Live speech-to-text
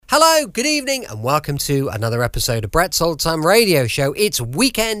Hello, good evening, and welcome to another episode of Brett's Old Time Radio Show. It's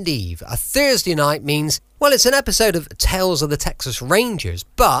Weekend Eve. A Thursday night means, well, it's an episode of Tales of the Texas Rangers,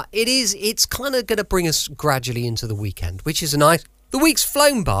 but it's kind of going to bring us gradually into the weekend, which is nice. The week's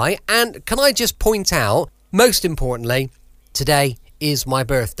flown by, and can I just point out, most importantly, today is my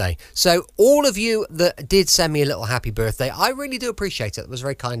birthday. So all of you that did send me a little happy birthday, I really do appreciate it. It was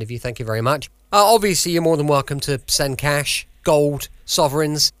very kind of you. Thank you very much. Obviously, you're more than welcome to send cash, gold,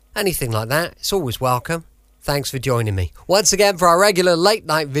 sovereigns, anything like that. It's always welcome. Thanks for joining me once again for our regular late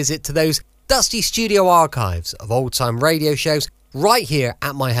night visit to those dusty studio archives of old time radio shows right here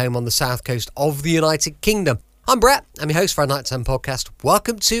at my home on the south coast of the United Kingdom. I'm Brett. I'm your host for our Nighttime Podcast.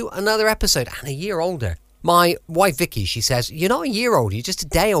 Welcome to another episode, and a year older. My wife Vicky, she says, you're not a year older, you're just a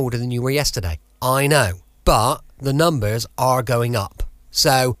day older than you were yesterday. I know, but the numbers are going up.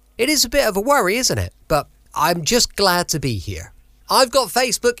 So it is a bit of a worry, isn't it? But I'm just glad to be here. I've got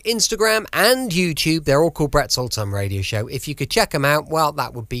Facebook, Instagram and YouTube. They're all called Brett's Old Time Radio Show. If you could check them out, well,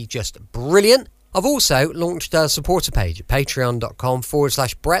 that would be just brilliant. I've also launched a supporter page at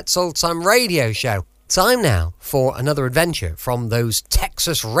patreon.com/Brett's Old Time Radio Show. Time now for another adventure from those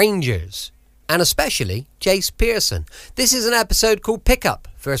Texas Rangers, and especially Jace Pearson. This is an episode called Pickup,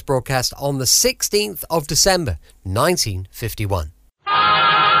 first broadcast on the 16th of December, 1951.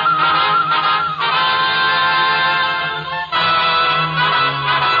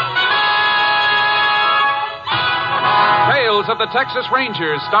 Tales of the Texas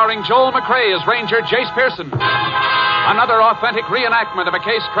Rangers, starring Joel McCrea as Ranger Jace Pearson. Another authentic reenactment of a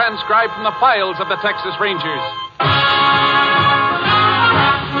case transcribed from the files of the Texas Rangers.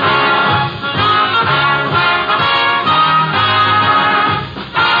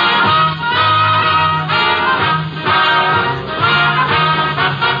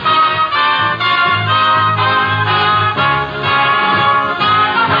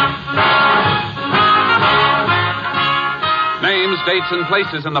 Dates and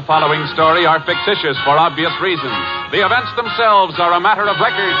places in the following story are fictitious for obvious reasons. The events themselves are a matter of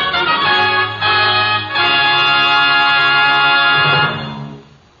record.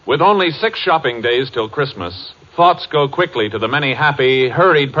 With only 6 shopping days till Christmas, thoughts go quickly to the many happy,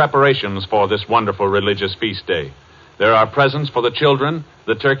 hurried preparations for this wonderful religious feast day. There are presents for the children,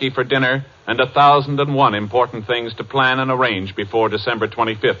 the turkey for dinner, and 1,001 important things to plan and arrange before December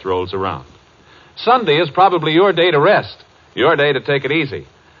 25th rolls around. Sunday is probably your day to rest. Your day to take it easy.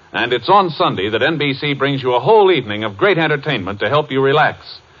 And it's on Sunday that NBC brings you a whole evening of great entertainment to help you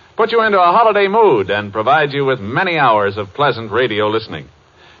relax, put you into a holiday mood, and provide you with many hours of pleasant radio listening.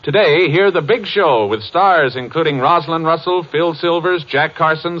 Today, hear The Big Show with stars including Rosalind Russell, Phil Silvers, Jack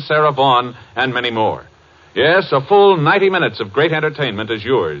Carson, Sarah Vaughan, and many more. Yes, a full 90 minutes of great entertainment is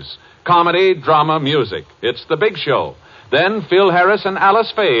yours. Comedy, drama, music. It's The Big Show. Then Phil Harris and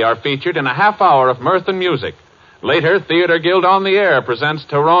Alice Faye are featured in a half hour of mirth and music. Later, Theater Guild on the Air presents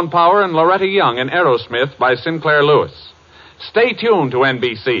Tyrone Power and Loretta Young in Aerosmith by Sinclair Lewis. Stay tuned to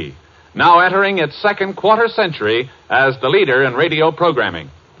NBC, now entering its second quarter century as the leader in radio programming.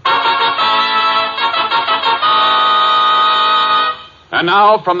 And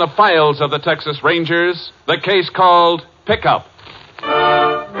now, from the files of the Texas Rangers, the case called Pickup.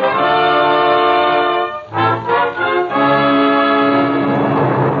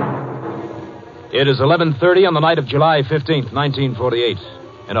 It is 11:30 on the night of July 15th, 1948.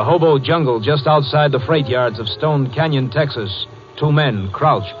 In a hobo jungle just outside the freight yards of Stone Canyon, Texas, 2 men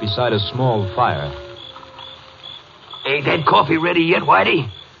crouch beside a small fire. Ain't that coffee ready yet, Whitey?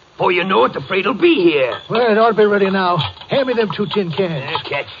 Before you know it, the freight will be here. Well, it ought to be ready now. Hand me them 2 tin cans.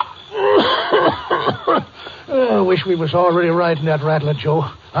 Catch. I wish we was already riding that rattler, Joe.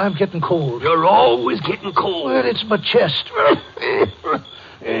 I'm getting cold. You're always getting cold. Well, it's my chest.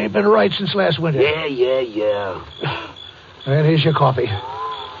 Ain't been right since last winter. Yeah. Well, here's your coffee.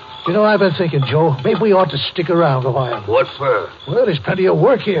 You know, I've been thinking, Joe, maybe we ought to stick around a while. What for? Well, there's plenty of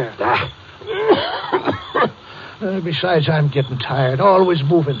work here. Ah. Besides, I'm getting tired. Always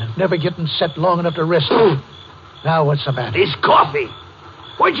moving. Never getting set long enough to rest. Now, what's the matter? This coffee.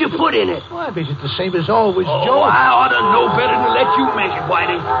 What'd you put in it? Why, it's the same as always, Oh, Joe. I ought to know better than let you make it,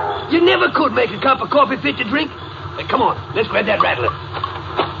 Whitey. You never could make a cup of coffee fit to drink. Come on, let's grab that rattler.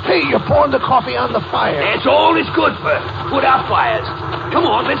 Hey, you're pouring the coffee on the fire. That's all it's good for. Put out fires. Come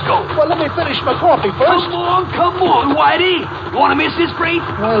on, let's go. Well, let me finish my coffee first. Come on, Whitey. You want to miss this freight?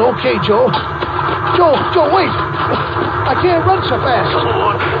 Well, okay, Joe. Joe, wait. I can't run so fast.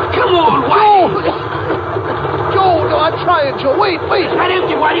 Come on, Whitey. Joe, no, I'm trying, Joe. Wait. It's not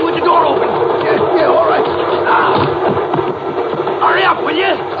empty, Whitey, with the door open. Yeah, all right. Hurry up, will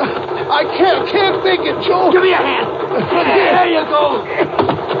you? I can't make it, Joe. Give me a hand. There you go.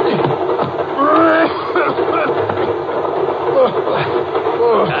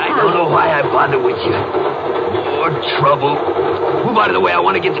 you. More trouble. Move out of the way. I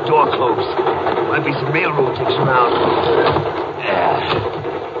want to get the door closed. Might be some railroad ticks around. Yeah.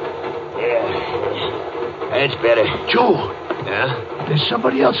 That's better. Joe, Yeah? there's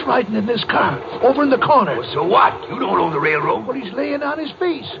somebody else riding in this car. Over in the corner. Well, so what? You don't own the railroad. Well, he's laying on his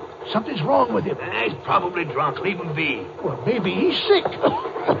face. Something's wrong with him. He's probably drunk. Leave him be. Well, maybe he's sick.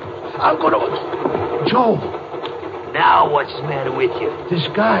 I'm going to... Joe, Now what's the matter with you? this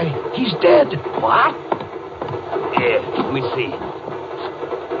guy, he's dead. What? Yeah, let me see.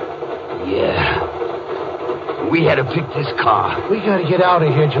 Yeah. We had to pick this car. We got to get out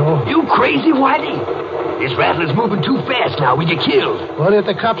of here, Joe. You crazy, Whitey? This rattler's moving too fast now. We get killed. Well, if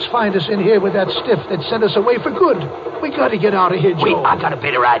the cops find us in here with that stiff, they'd send us away for good. We got to get out of here, Joe. Wait, I got a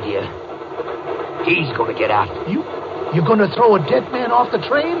better idea. He's gonna get out. You're going to throw a dead man off the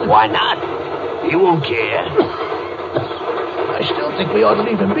train? Why not? He won't care. I still think we ought to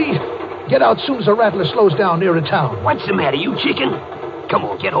leave him be. Get out soon as the rattler slows down near the town. What's the matter, you chicken? Come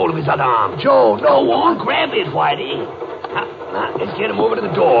on, get hold of his other arm. Joe, no. Go on, grab it, Whitey. Now, let's get him over to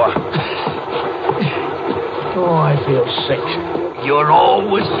the door. Oh, I feel sick. You're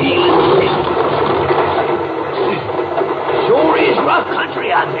always feeling sick. Sure is rough country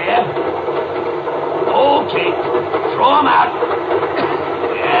out there. Okay, throw him out.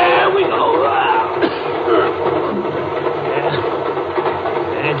 There we go.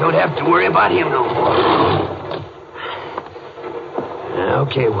 Don't have to worry about him no more.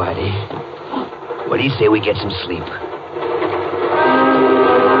 Okay, Whitey. What do you say we get some sleep?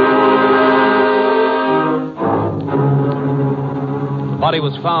 The body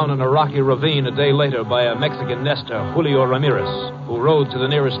was found in a rocky ravine a day later by a Mexican nester, Julio Ramirez, who rode to the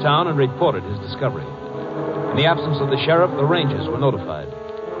nearest town and reported his discovery. In the absence of the sheriff, the Rangers were notified.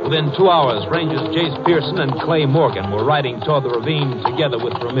 Within 2 hours, Rangers Jace Pearson and Clay Morgan were riding toward the ravine together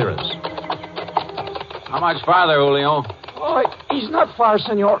with Ramirez. How much farther, Julio? Oh, he's not far,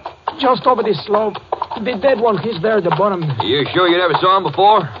 senor. Just over this slope. The dead one, he's there at the bottom. You sure you never saw him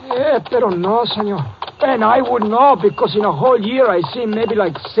before? Yeah, pero no, senor. And I would know because in a whole year I seen maybe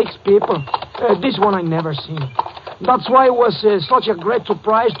like 6 people. This one I never seen. That's why it was such a great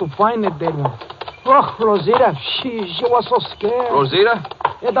surprise to find the dead one. Oh, Rosita, she was so scared. Rosita?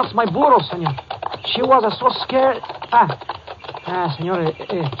 Yeah, that's my burro, senor. She was so scared. Senor,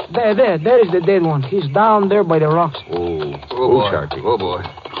 there is the dead one. He's down there by the rocks. Oh boy. Sharky. Oh, boy.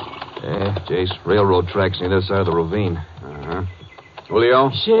 Yeah, Jace, railroad tracks on the other side of the ravine. Uh-huh.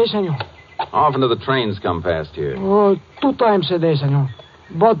 Julio, Si, senor. how often do the trains come past here? Oh, 2 times a day, senor.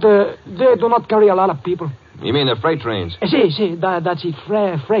 But they do not carry a lot of people. You mean the freight trains? Si, that's it.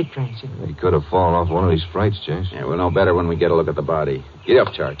 Freight trains. They could have fallen off one of these freights, Jace. Yeah, we'll know better when we get a look at the body. Get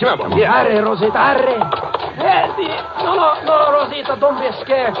up, Charlie. Come on. Yeah, arre, Rosita, arre. No, Rosita, don't be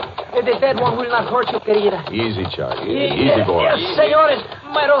scared. The dead one will not hurt you, querida. Easy, Charlie. Easy, boy. Yes, senores.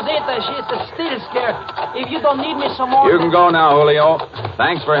 My Rosita, she's still scared. If you don't need me some more... You can go now, Julio.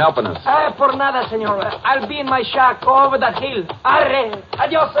 Thanks for helping us. Por nada, senor. I'll be in my shack over that hill. Arre.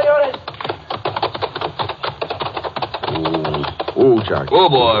 Adios, senores. Ooh, Charlie. Oh,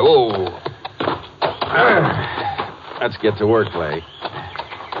 boy, whoa. Let's get to work, Clay.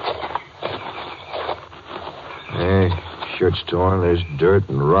 Hey, shirt's torn. There's dirt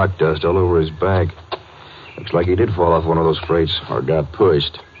and rock dust all over his back. Looks like he did fall off one of those freights or got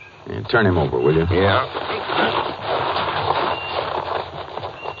pushed. Yeah, turn him over, will you? Yeah.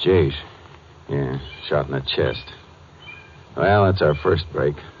 Jace. Yeah, shot in the chest. Well, that's our first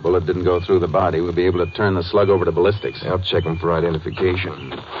break. Bullet didn't go through the body. We'll be able to turn the slug over to ballistics. I'll check him for identification.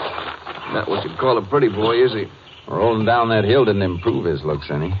 Not what you'd call a pretty boy, is he? Rolling down that hill didn't improve his looks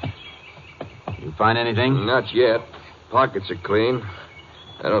any. You find anything? Not yet. Pockets are clean.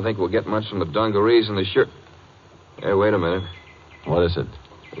 I don't think we'll get much from the dungarees and the shirt. Hey, wait a minute. What is it?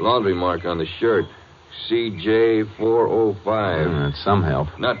 Laundry mark on the shirt. CJ405. That's some help.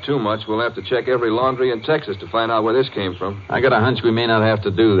 Not too much. We'll have to check every laundry in Texas to find out where this came from. I got a hunch we may not have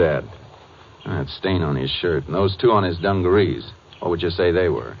to do that. That stain on his shirt and those 2 on his dungarees. What would you say they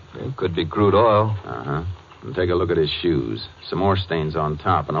were? It could be crude oil. Uh-huh. And take a look at his shoes. Some more stains on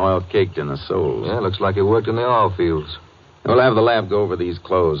top and oil caked in the soles. Yeah, looks like he worked in the oil fields. We'll have the lab go over these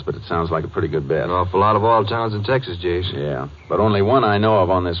clothes, but it sounds like a pretty good bet. An awful lot of oil towns in Texas, Jace. Yeah, but only one I know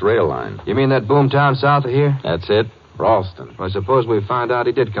of on this rail line. You mean that boom town south of here? That's it. Ralston. Well, suppose we find out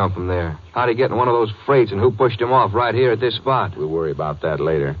he did come from there. How'd he get in one of those freights and who pushed him off right here at this spot? We'll worry about that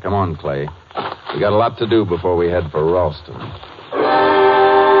later. Come on, Clay. We got a lot to do before we head for Ralston.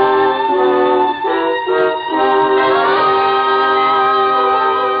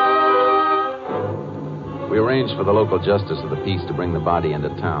 We arranged for the local justice of the peace to bring the body into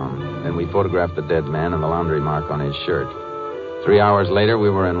town. Then we photographed the dead man and the laundry mark on his shirt. 3 hours later, we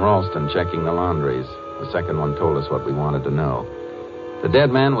were in Ralston checking the laundries. The second one told us what we wanted to know. The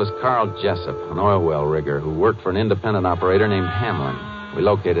dead man was Carl Jessup, an oil well rigger who worked for an independent operator named Hamlin. We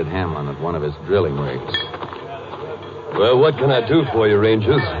located Hamlin at one of his drilling rigs. Well, what can I do for you,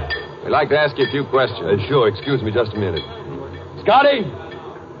 Rangers? We'd like to ask you a few questions. Sure. Excuse me just a minute. Scotty,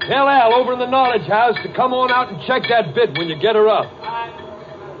 tell Al over in the Knowledge House to come on out and check that bit when you get her up.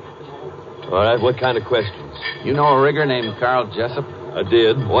 All right, what kind of questions? You know a rigger named Carl Jessup? I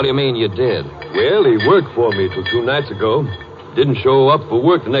did. What do you mean you did? Well, he worked for me till 2 nights ago. Didn't show up for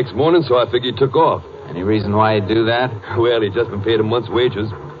work the next morning, so I figured he took off. Any reason why he'd do that? Well, he'd just been paid a month's wages.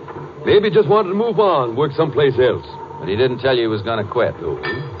 Maybe he just wanted to move on, work someplace else. But he didn't tell you he was going to quit.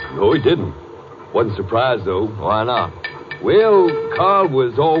 No, he didn't. Wasn't surprised, though. Why not? Well, Carl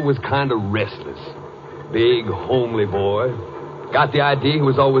was always kind of restless. Big, homely boy. Got the idea he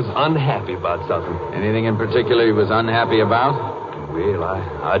was always unhappy about something. Anything in particular he was unhappy about? Well,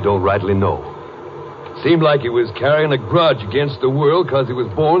 I don't rightly know. Seemed like he was carrying a grudge against the world because he was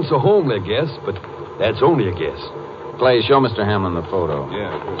born so homely, I guess. But that's only a guess. Clay, show Mr. Hamlin the photo.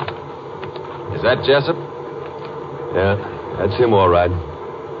 Yeah. Is that Jessup? Yeah, that's him, all right.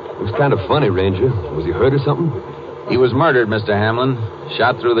 Looks kind of funny, Ranger. Was he hurt or something? He was murdered, Mr. Hamlin.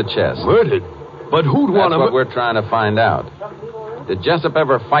 Shot through the chest. Murdered? But who'd want to... That's what we're trying to find out. Did Jessup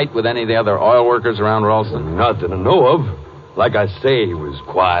ever fight with any of the other oil workers around Ralston? Not that I know of. Like I say, he was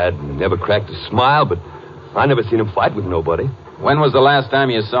quiet and never cracked a smile, but I never seen him fight with nobody. When was the last time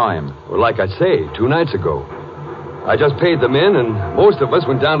you saw him? Well, like I say, 2 nights ago. I just paid the men, and most of us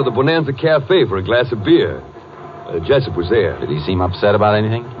went down to the Bonanza Cafe for a glass of beer. Jessup was there. Did he seem upset about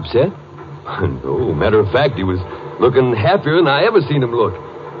anything? Upset? No, matter of fact, he was looking happier than I ever seen him look.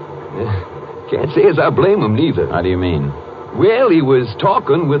 Can't say as I blame him, neither. How do you mean? Well, he was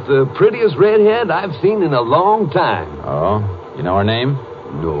talking with the prettiest redhead I've seen in a long time. Oh? You know her name?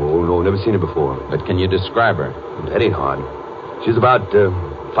 No, never seen her before. But can you describe her? That ain't hard. She's about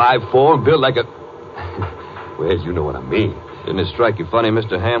 5'4", and built like a... Well, you know what I mean. Didn't it strike you funny,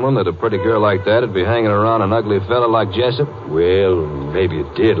 Mr. Hamlin, that a pretty girl like that would be hanging around an ugly fella like Jessup? Well, maybe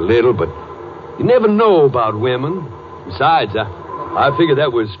it did a little, but you never know about women. Besides, I figured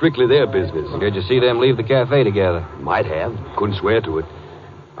that was strictly their business. Did you see them leave the cafe together? Might have. Couldn't swear to it.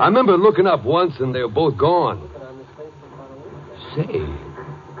 I remember looking up once, and they were both gone. Say,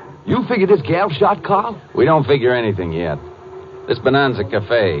 you figure this gal shot Carl? We don't figure anything yet. This Bonanza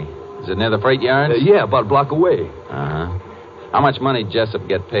Cafe, is it near the freight yards? Yeah, about a block away. Uh-huh. How much money did Jessup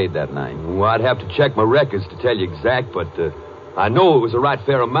get paid that night? Well, I'd have to check my records to tell you exact, but I know it was a right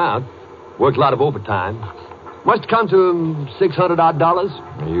fair amount. Worked a lot of overtime. Must come to $600-odd.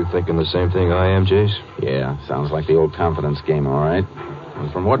 Are you thinking the same thing I am, Jace? Yeah, sounds like the old confidence game, all right.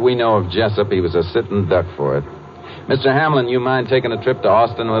 And from what we know of Jessup, he was a sitting duck for it. Mr. Hamlin, you mind taking a trip to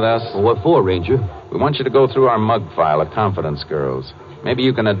Austin with us? Well, what for, Ranger? We want you to go through our mug file of confidence girls. Maybe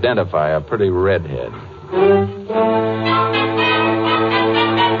you can identify a pretty redhead.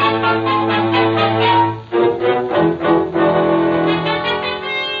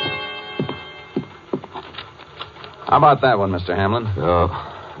 How about that one, Mr. Hamlin?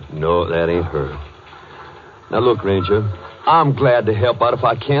 No, that ain't her. Now, look, Ranger, I'm glad to help out if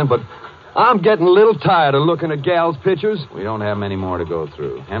I can, but I'm getting a little tired of looking at gals' pictures. We don't have many more to go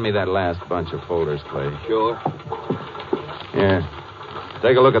through. Hand me that last bunch of folders, Clay. Sure. Here.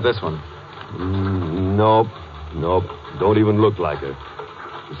 Take a look at this one. Nope. Don't even look like her.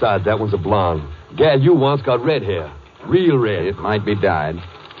 Besides, that one's a blonde. Gal you once got red hair. Real red. It might be dyed.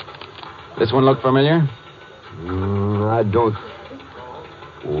 This one look familiar? I don't...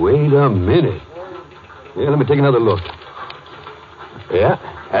 Wait a minute. Yeah, let me take another look. Yeah,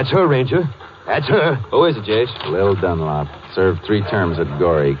 that's her, Ranger. That's her. Who is it, Jace? Lil Dunlop. Served 3 terms at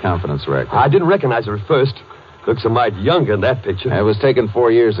Gorey. Confidence record. I didn't recognize her at first. Looks a mite younger in that picture. It was taken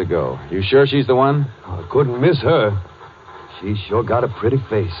 4 years ago. You sure she's the one? I couldn't miss her. She sure got a pretty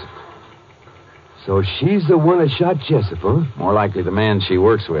face. So she's the one that shot Jessup, huh? More likely the man she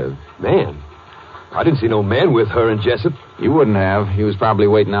works with. Man? I didn't see no man with her and Jessup. You wouldn't have. He was probably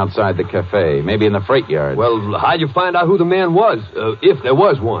waiting outside the cafe, maybe in the freight yard. Well, how'd you find out who the man was, if there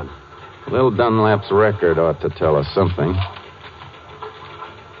was one? Lil Dunlap's record ought to tell us something.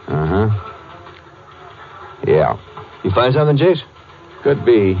 Uh-huh. Yeah. You find something, Jace? Could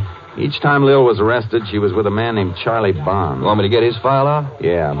be. Each time Lil was arrested, she was with a man named Charlie Bond. You want me to get his file out?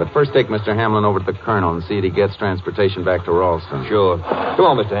 Yeah, but first take Mr. Hamlin over to the Colonel and see that he gets transportation back to Ralston. Sure. Come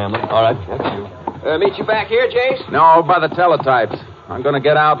on, Mr. Hamlin. All right, after you. Meet you back here, Jace? No, by the teletypes. I'm going to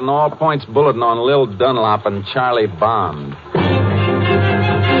get out an all-points bulletin on Lil Dunlop and Charlie Bond.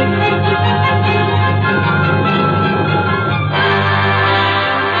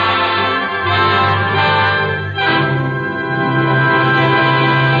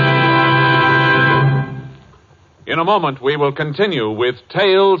 In a moment, we will continue with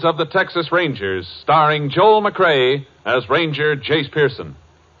Tales of the Texas Rangers, starring Joel McCrea as Ranger Jace Pearson.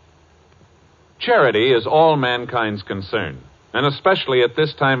 Charity is all mankind's concern, and especially at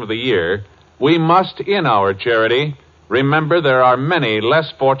this time of the year, we must, in our charity, remember there are many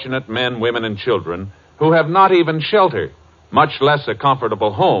less fortunate men, women, and children who have not even shelter, much less a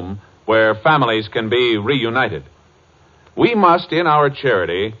comfortable home where families can be reunited. We must, in our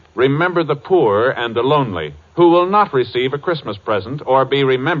charity, remember the poor and the lonely who will not receive a Christmas present or be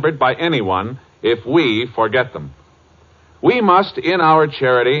remembered by anyone if we forget them. We must, in our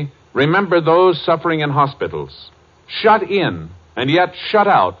charity, remember those suffering in hospitals, shut in and yet shut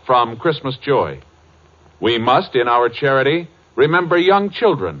out from Christmas joy. We must, in our charity, remember young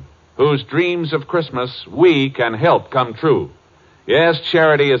children whose dreams of Christmas we can help come true. Yes,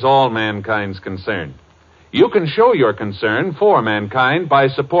 charity is all mankind's concern. You can show your concern for mankind by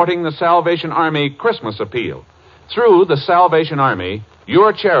supporting the Salvation Army Christmas Appeal. Through the Salvation Army,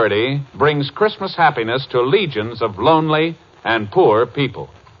 your charity brings Christmas happiness to legions of lonely and poor people.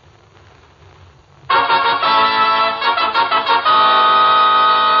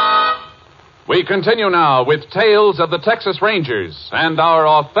 We continue now with Tales of the Texas Rangers and our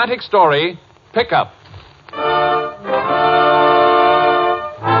authentic story, Pickup.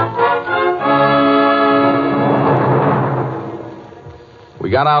 We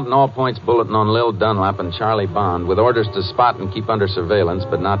got out an all-points bulletin on Lil Dunlop and Charlie Bond with orders to spot and keep under surveillance,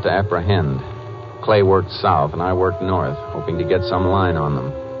 but not to apprehend. Clay worked south, and I worked north, hoping to get some line on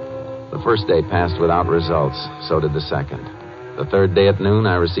them. The first day passed without results. So did the second. The third day at noon,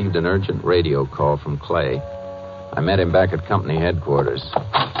 I received an urgent radio call from Clay. I met him back at company headquarters.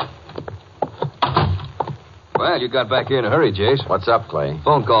 Well, you got back here in a hurry, Jace. What's up, Clay?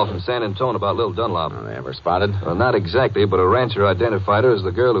 Phone call from San Antonio about Lil Dunlop. They ever spotted? Well, not exactly, but a rancher identified her as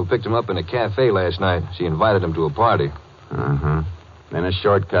the girl who picked him up in a cafe last night. She invited him to a party. Uh-huh. Then a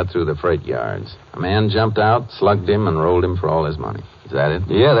shortcut through the freight yards. A man jumped out, slugged him, and rolled him for all his money. Is that it?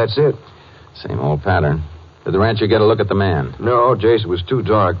 Yeah, that's it. Same old pattern. Did the rancher get a look at the man? No, Jace, it was too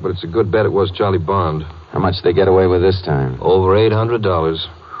dark, but it's a good bet it was Charlie Bond. How much did they get away with this time? Over $800.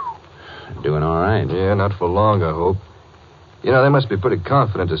 Doing all right. Yeah, not for long, I hope. You know, they must be pretty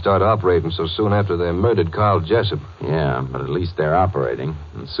confident to start operating so soon after they murdered Carl Jessup. Yeah, but at least they're operating.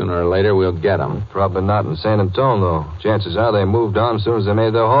 And sooner or later, we'll get them. Probably not in San Antonio, though. Chances are they moved on as soon as they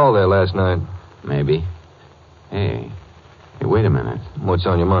made their haul there last night. Maybe. Hey, wait a minute. What's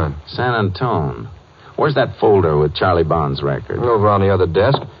on your mind? San Antonio. Where's that folder with Charlie Bond's record? Over on the other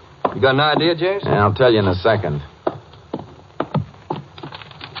desk. You got an idea, Jace? Yeah, I'll tell you in a second.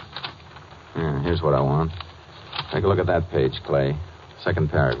 Here's what I want. Take a look at that page, Clay. Second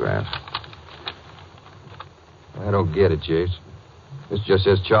paragraph. I don't get it, Jace. This just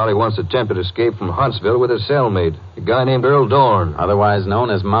says Charlie once attempted escape from Huntsville with his cellmate, a guy named Earl Dorn. Otherwise known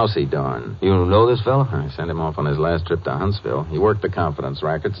as Mousy Dorn. You know this fella? I sent him off on his last trip to Huntsville. He worked the confidence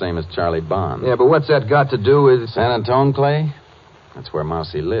racket, same as Charlie Bond. Yeah, but what's that got to do with... San Antonio, Clay? That's where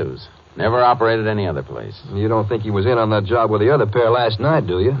Mousy lives. Never operated any other place. You don't think he was in on that job with the other pair last night,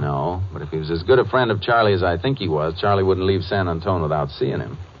 do you? No, but if he was as good a friend of Charlie as I think he was, Charlie wouldn't leave San Antonio without seeing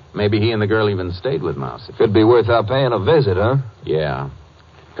him. Maybe he and the girl even stayed with Mousy. Could be worth our paying a visit, huh? Yeah.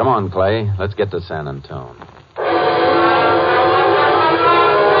 Come on, Clay. Let's get to San Antonio.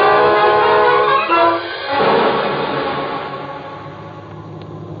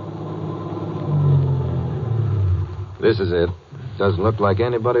 This is it. Doesn't look like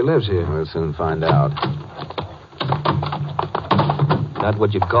anybody lives here. We'll soon find out. Not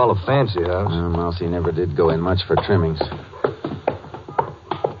what you'd call a fancy house. Well, Mousy never did go in much for trimmings.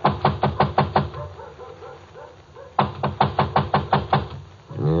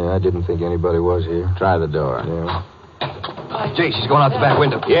 Yeah, I didn't think anybody was here. Try the door. Yeah. Jace, she's going out the back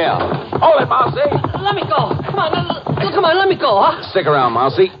window. Yeah. Hold it, Mousy. Let me go. Come on, let me go, huh? Stick around,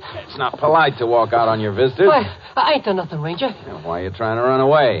 Mousy. It's not polite to walk out on your visitors. Why, I ain't done nothing, Ranger. Why are you trying to run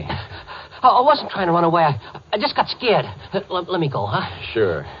away? I wasn't trying to run away. I just got scared. Let me go, huh?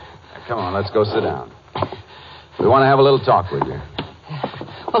 Sure. Come on, let's go sit down. We want to have a little talk with you.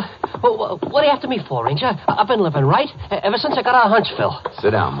 Well, what are you after me for, Ranger? I've been living right ever since I got out of Huntsville.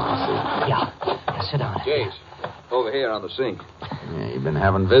 Sit down, Mousy. Yeah, sit down. Jace, over here on the sink. Yeah, you been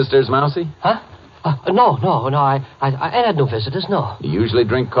having visitors, Mousy? Huh? No. I ain't had no visitors, no. You usually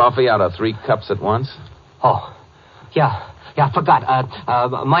drink coffee out of 3 cups at once? Oh, yeah. I forgot.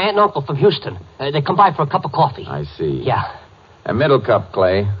 My aunt and uncle from Houston. They come by for a cup of coffee. I see. Yeah. A middle cup,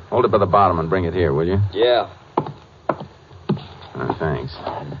 Clay. Hold it by the bottom and bring it here, will you? Yeah. Thanks.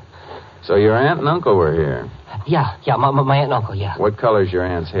 So your aunt and uncle were here? Yeah, my aunt and uncle, yeah. What color's your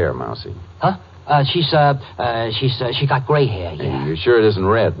aunt's hair, Mousy? Huh? She got gray hair, yeah. Hey, you sure it isn't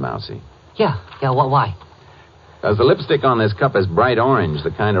red, Mousy? Yeah, why? Because the lipstick on this cup is bright orange,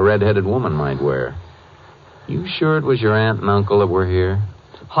 the kind a red-headed woman might wear. You sure it was your aunt and uncle that were here?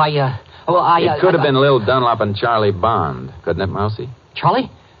 It could have been Lil Dunlop and Charlie Bond, couldn't it, Mousy? Charlie?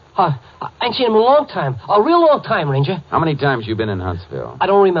 I ain't seen him in a long time. A real long time, Ranger. How many times you been in Huntsville? I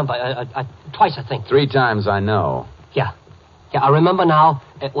don't remember. Twice, I think. 3 times, I know. Yeah, I remember now.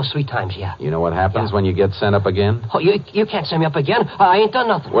 It was 3 times, yeah. You know what happens when you get sent up again? Oh, you can't send me up again. I ain't done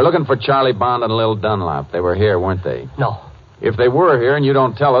nothing. We're looking for Charlie Bond and Lil Dunlop. They were here, weren't they? No. If they were here and you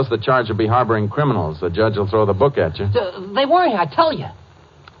don't tell us, the charge will be harboring criminals. The judge will throw the book at you. They weren't here, I tell you.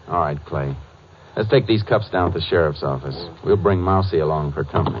 All right, Clay. Let's take these cups down to the sheriff's office. We'll bring Mousy along for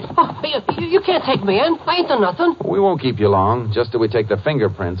company. Oh, you can't take me in. I ain't done nothing. We won't keep you long, just till we take the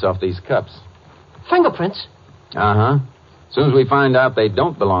fingerprints off these cups. Fingerprints? Uh-huh. As soon as we find out they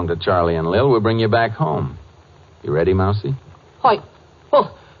don't belong to Charlie and Lil, we'll bring you back home. You ready, Mousy? Wait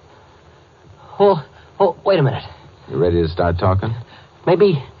a minute. You ready to start talking?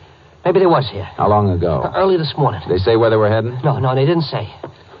 Maybe they was here. How long ago? Early this morning. They say where they were heading? No, they didn't say.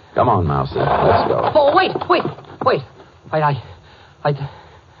 Come on, Mousy. Let's go. Oh, wait.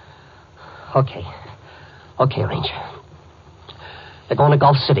 Okay, Ranger. They're going to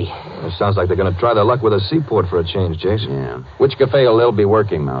Gulf City. It sounds like they're going to try their luck with a seaport for a change, Jason. Yeah. Which cafe will Lil be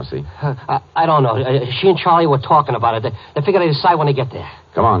working, Mousy? I don't know. She and Charlie were talking about it. They figure they decide when they get there.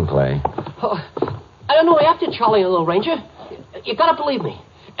 Come on, Clay. I don't know. After Charlie and Little Ranger, you gotta believe me.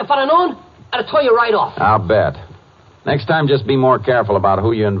 If I'd have known, I'd have told you right off. I'll bet. Next time, just be more careful about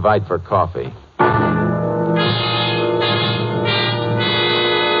who you invite for coffee.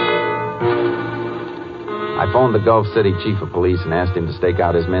 I phoned the Gulf City chief of police and asked him to stake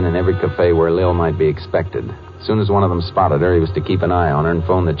out his men in every cafe where Lil might be expected. As soon as one of them spotted her, he was to keep an eye on her and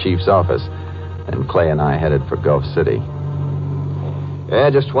phone the chief's office. Then Clay and I headed for Gulf City. Yeah,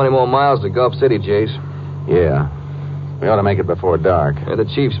 just 20 more miles to Gulf City, Jace. Yeah. We ought to make it before dark. Yeah, the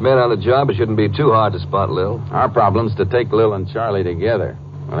chief's men on the job. It shouldn't be too hard to spot Lil. Our problem's to take Lil and Charlie together.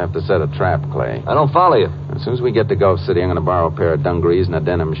 We'll have to set a trap, Clay. I don't follow you. As soon as we get to Gulf City, I'm going to borrow a pair of dungarees and a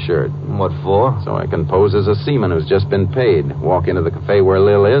denim shirt. What for? So I can pose as a seaman who's just been paid, walk into the cafe where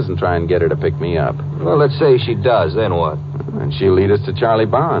Lil is, and try and get her to pick me up. Well, let's say she does. Then what? And she'll lead us to Charlie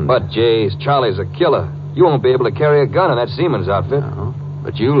Bond. But, Jace, Charlie's a killer. You won't be able to carry a gun in that seaman's outfit. No,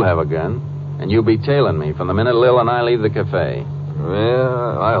 but you'll have a gun, and you'll be tailing me from the minute Lil and I leave the cafe.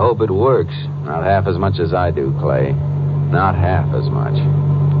 Well, I hope it works. Not half as much as I do, Clay. Not half as much.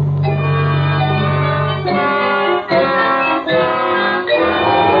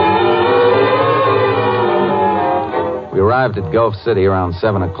 We arrived at Gulf City around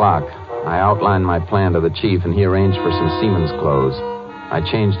 7 o'clock. I outlined my plan to the chief, and he arranged for some seaman's clothes. I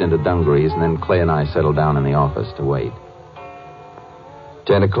changed into dungarees, and then Clay and I settled down in the office to wait.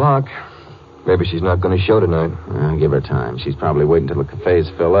 10 o'clock. Maybe she's not going to show tonight. Give her time. She's probably waiting till the cafes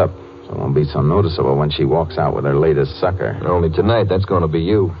fill up, so it won't be so noticeable when she walks out with her latest sucker. Only tonight, that's going to be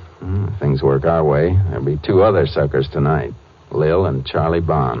you. If things work our way, there'll be 2 other suckers tonight. Lil and Charlie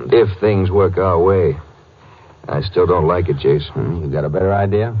Bond. If things work our way. I still don't like it, Jason. You got a better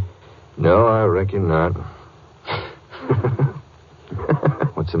idea? No, I reckon not.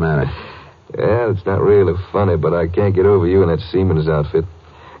 What's the matter? Yeah, it's not really funny, but I can't get over you in that seaman's outfit.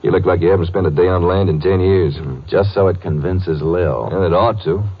 You look like you haven't spent a day on land in 10 years. Just so it convinces Lil. And it ought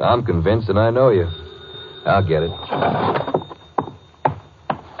to. I'm convinced, and I know you. I'll get it.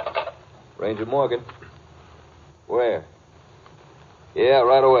 Ranger Morgan. Where? Yeah,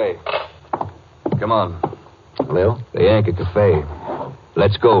 right away. Come on. Lil? The Anchor Cafe.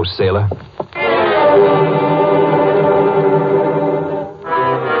 Let's go, sailor.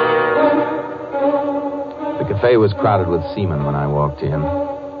 The cafe was crowded with seamen when I walked in.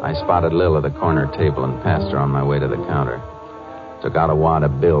 I spotted Lil at a corner table and passed her on my way to the counter. Took out a wad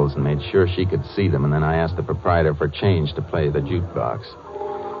of bills and made sure she could see them, and then I asked the proprietor for change to play the jukebox.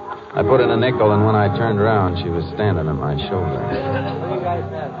 I put in a nickel, and when I turned around, she was standing at my shoulder.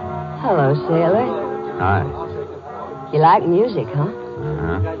 Hello, sailor. Hi. You like music, huh?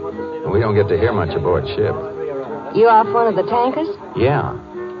 Uh-huh. We don't get to hear much aboard ship. You off one of the tankers? Yeah.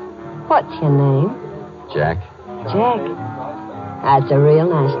 What's your name? Jack. Jack. That's a real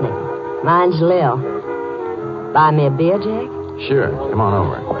nice name. Mine's Lil. Buy me a beer, Jack? Sure. Come on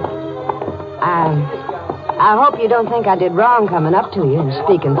over. I hope you don't think I did wrong coming up to you and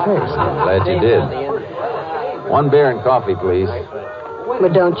speaking first. Glad you did. 1 beer and coffee, please.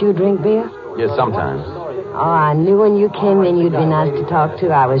 But don't you drink beer? Yes, sometimes. Oh, I knew when you came in you'd be nice to talk to.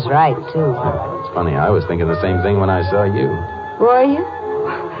 I was right, too. It's funny, I was thinking the same thing when I saw you. Were you?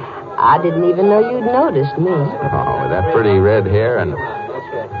 I didn't even know you'd noticed me. Oh, with that pretty red hair and...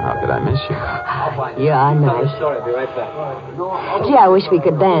 How could I miss you? You are nice. Gee, I wish we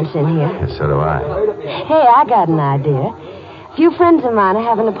could dance in here. Yes, so do I. Hey, I got an idea. A few friends of mine are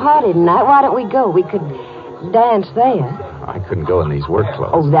having a party tonight. Why don't we go? We could dance there. I couldn't go in these work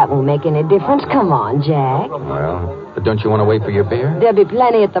clothes. Oh, that won't make any difference. Come on, Jack. Well, but don't you want to wait for your beer? There'll be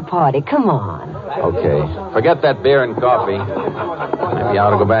plenty at the party. Come on. Okay. Forget that beer and coffee. Maybe I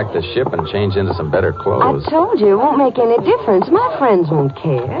ought to go back to ship and change into some better clothes. I told you it won't make any difference. My friends won't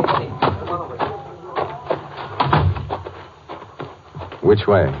care. Which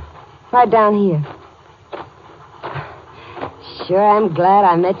way? Right down here. Sure, I'm glad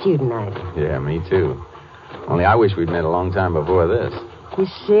I met you tonight. Yeah, me too. Only I wish we'd met a long time before this. You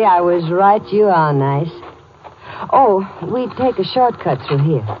see, I was right. You are nice. Oh, we take a shortcut through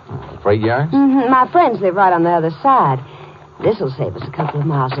here. Freight yards? Mm-hmm. My friends live right on the other side. This'll save us a couple of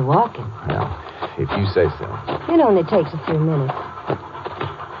miles of walking. Well, if you say so. It only takes a few minutes.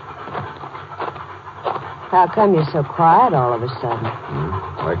 How come you're so quiet all of a sudden?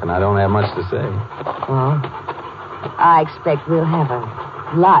 Reckon I don't have much to say. Well, I expect we'll have a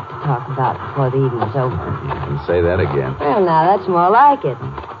lot to talk about before the evening's over. You can say that again. Well, now, that's more like it.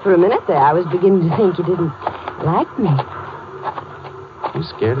 For a minute there, I was beginning to think you didn't like me. You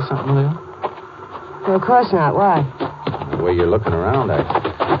scared of something, Lil? Well, of course not. Why? The way you're looking around,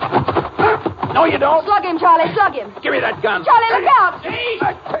 No, you don't. Slug him, Charlie. Slug him. Give me that gun. Charlie, look out.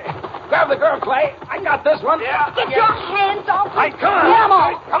 Grab the girl, Clay. I got this one. Yeah. Get your hands off. Come on. Get 'em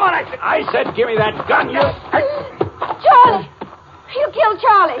off. Come on, I said give me that gun, you. Charlie. You killed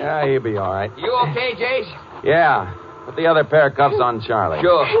Charlie. Yeah, he'll be all right. You okay, Jace? Yeah. Put the other pair of cuffs on Charlie.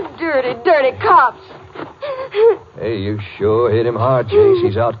 Sure. Dirty, dirty cops. Hey, you sure hit him hard, Jace.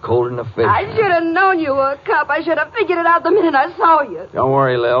 He's out colder than a fish. I should have known you were a cop. I should have figured it out the minute I saw you. Don't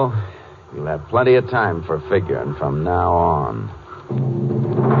worry, Lil. You'll have plenty of time for figuring from now on.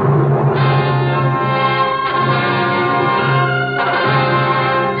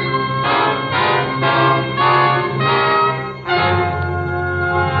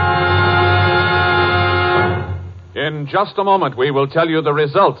 In just a moment, we will tell you the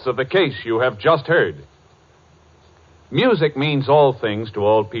results of the case you have just heard. Music means all things to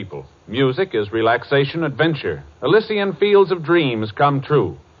all people. Music is relaxation, adventure. Elysian fields of dreams come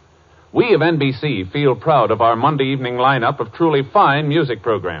true. We of NBC feel proud of our Monday evening lineup of truly fine music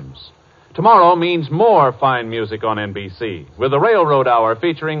programs. Tomorrow means more fine music on NBC, with the Railroad Hour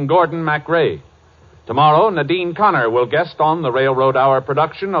featuring Gordon MacRae. Tomorrow, Nadine Connor will guest on the Railroad Hour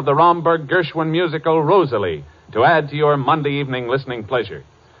production of the Romberg Gershwin musical Rosalie, to add to your Monday evening listening pleasure.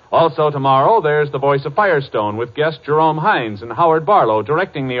 Also tomorrow, there's The Voice of Firestone with guest Jerome Hines and Howard Barlow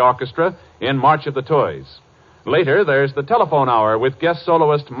directing the orchestra in March of the Toys. Later, there's the Telephone Hour with guest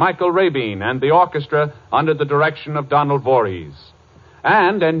soloist Michael Rabin and the orchestra under the direction of Donald Voorhees.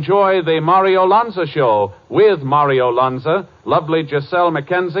 And enjoy the Mario Lanza Show with Mario Lanza, lovely Giselle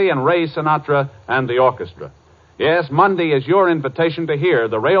McKenzie, and Ray Sinatra and the orchestra. Yes, Monday is your invitation to hear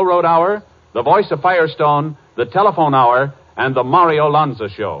the Railroad Hour, The Voice of Firestone, the Telephone Hour, and the Mario Lanza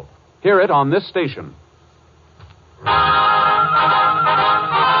Show. Hear it on this station.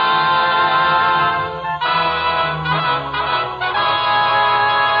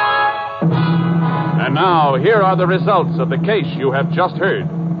 And now, here are the results of the case you have just heard.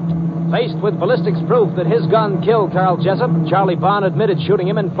 Faced with ballistics proof that his gun killed Carl Jessup, Charlie Bond admitted shooting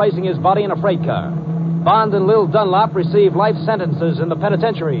him and placing his body in a freight car. Bond and Lil Dunlop received life sentences in the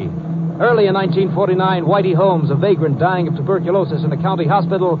penitentiary. Early in 1949, Whitey Holmes, a vagrant dying of tuberculosis in a county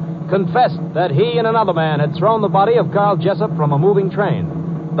hospital, confessed that he and another man had thrown the body of Carl Jessup from a moving train,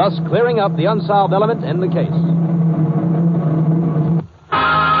 thus clearing up the unsolved element in the case.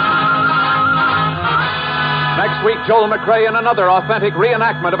 Next week, Joel McRae in another authentic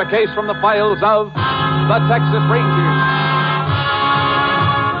reenactment of a case from the files of the Texas Rangers.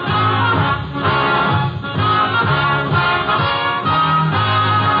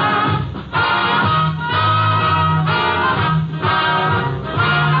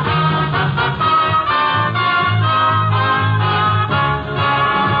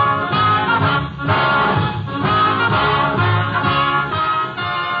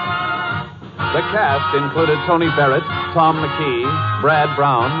 The cast included Tony Barrett, Tom McKee, Brad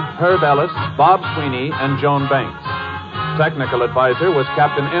Brown, Herb Ellis, Bob Sweeney, and Joan Banks. Technical advisor was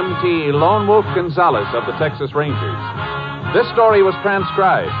Captain M.T. Lone Wolf Gonzalez of the Texas Rangers. This story was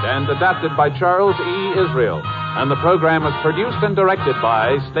transcribed and adapted by Charles E. Israel, and the program was produced and directed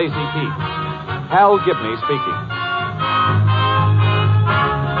by Stacy Keach. Hal Gibney speaking.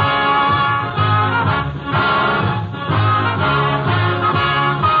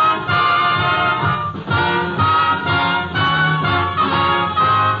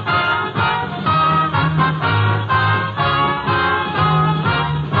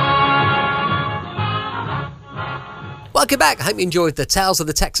 Welcome back. I hope you enjoyed the Tales of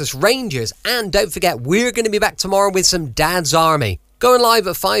the Texas Rangers. And don't forget, we're going to be back tomorrow with some Dad's Army, going live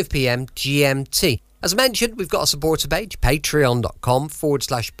at 5 p.m. GMT. As mentioned, we've got a supporter page,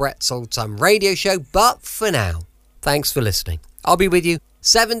 patreon.com/Brett's Old Time Radio Show. But for now, thanks for listening. I'll be with you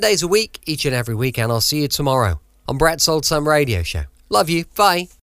 7 days a week, each and every week, and I'll see you tomorrow on Brett's Old Time Radio Show. Love you. Bye.